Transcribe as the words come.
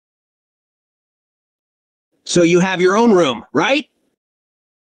So you have your own room, right?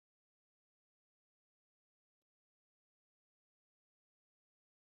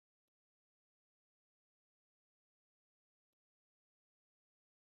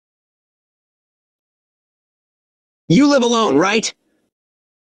 You live alone, right?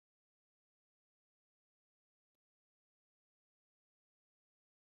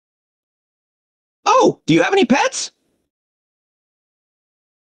 Oh, do you have any pets?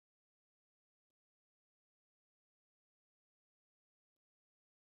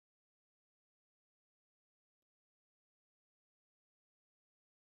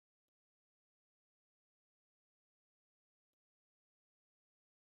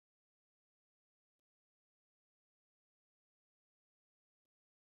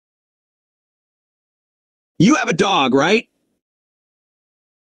 You have a dog, right?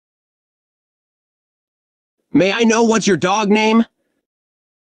 May I know what's your dog name?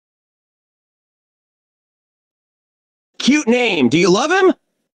 Cute name. Do you love him?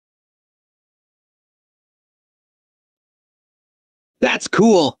 That's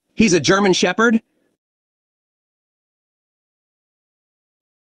cool. He's a German Shepherd?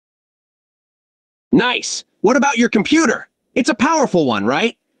 Nice. What about your computer? It's a powerful one,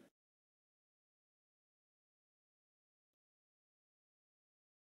 right?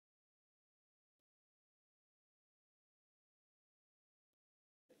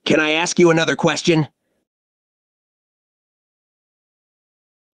 Can I ask you another question?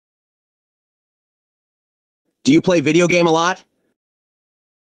 Do you play video game a lot?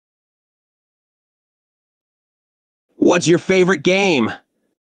 What's your favorite game?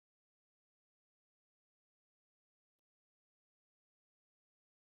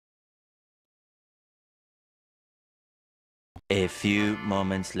 A few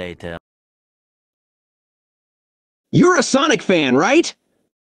moments later. You're a Sonic fan, right?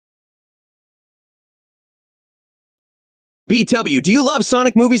 BW, do you love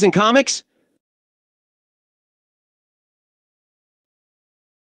Sonic movies and comics?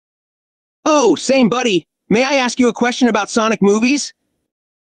 Oh, same buddy. May I ask you a question about Sonic movies?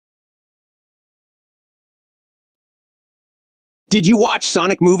 Did you watch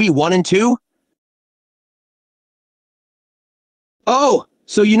Sonic movie 1 and 2? Oh,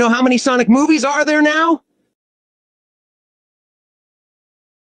 so you know how many Sonic movies are there now?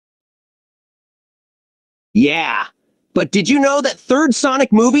 Yeah, but did you know that third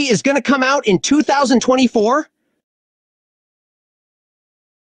Sonic movie is gonna come out in 2024?